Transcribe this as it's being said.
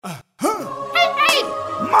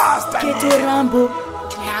Keto Rambo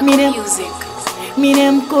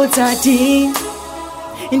Mine Kodza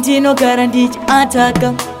ndinogara ndichi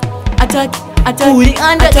ataka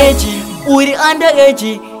uri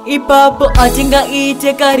underage ipapo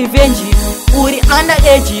atingaite ka revenge uri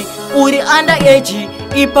underage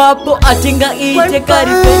ipapo atingaite ka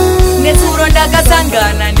revenge nesuro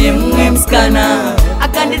ndakasangana nemumwe musikana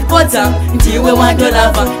akandikodza ndiwe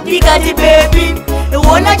wandolava ndikati baby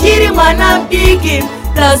wona chiri mwana mdiki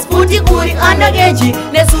plus kuti uri underage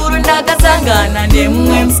nesuro ndakasangana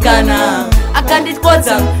nemumwe musikana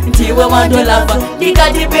akandikodza ndiwe wandolava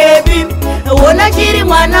ndikati baby wona chiri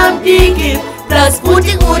mwana mdiki plus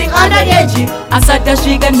kuti uri underage asati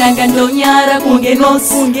asvika ndanga ndonyara kunge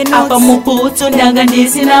nosi apa mubhutsu ndanga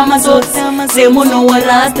ndisina masotsi semunhu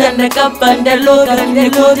warasta ndakabva ndaloka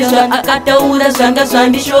nekuti zvaakataura zvanga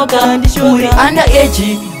zvandishoka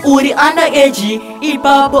uri underage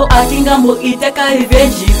ipapo atingamboita ka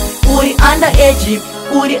revenge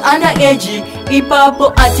uri underage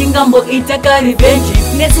ipapo atingamboita ka revenge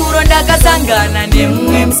nesuro ndakasangana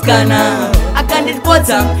nemumwe musikana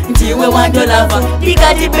akandikodza ndiwe wandolava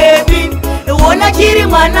ndikati baby wona chiri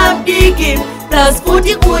mwana mdiki plus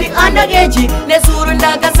kuti uri underage nesuro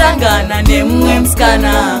ndakasangana nemumwe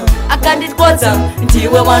musikana akandikodza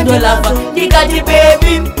ndiwe wandolava ndikati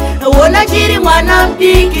baby wona chiri mwana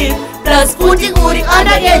mdiki plus kuti uri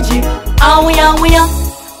underage auya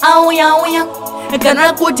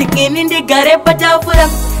kana kuti ini ndigare patafura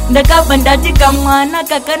ndakabva ndati kamwana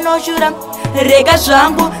kakanoshura rega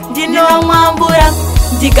zvangu ndinomwambura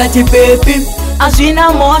ndikati baby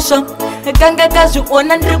azvina mhosva kanga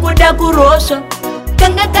kazviona ndiri kuda kurosva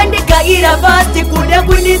kanga kandigaira pasi kuda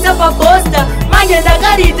kundisa paposta manje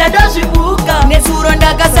ndakarita ndozvibuka nesuro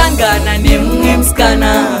ndakasangana nemumwe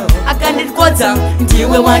musikana akandikodza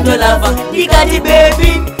ndiwe wandolava ndikati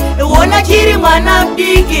baby wona chiri mwana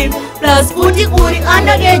mdiki plus kuti uri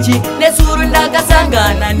underage nesuro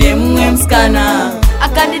ndakasangana nemumwe musikana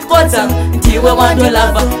akandikodza ndiwe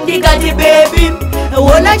wandolava ndikati baby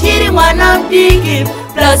wona chiri mwana mdiki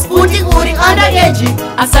plus kuti uri underage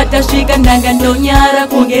asati asvika ndanga ndonyara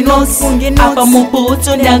kunge nosi apa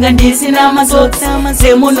mubhutsu ndanga ndisina masotsi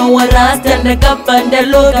semunhu warasta ndakabva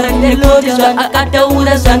ndaloka nekuti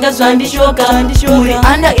zvaakataura zvanga zvandishoka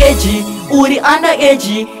uri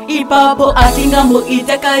underage ipapo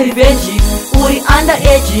atingamboita ka revenge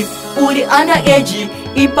uri underage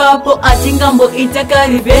ipapo atingamboita ka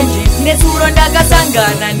revenge nesuro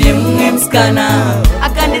ndakasangana nemumwe musikana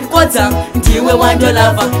akandikodza ndiwe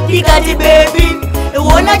wandolava ndikati baby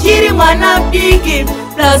wona chiri mwana mdiki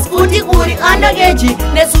plus kuti uri underage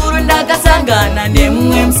nesuro ndakasangana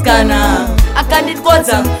nemumwe musikana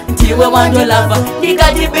akandikodza ndiwe wandolava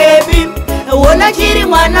ndikati baby wona chiri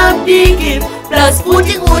mwana mdiki plus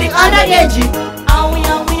kuti uri underage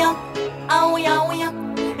auya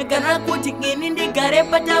kana kuti ini ndigare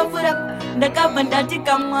patafura ndakabva ndati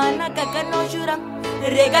kamwana kakanoshura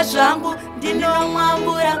rega zvangu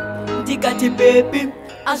ndinomwambura ndikati baby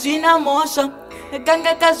azvina mhosva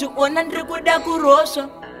kanga kazviona ndiri kuda kurosva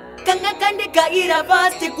kanga kandigaira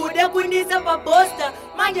pasi kuda kundisa paposta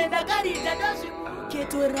manje ndakarita ndozvibuka.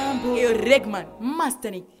 Keto Rambo Regman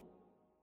mastering.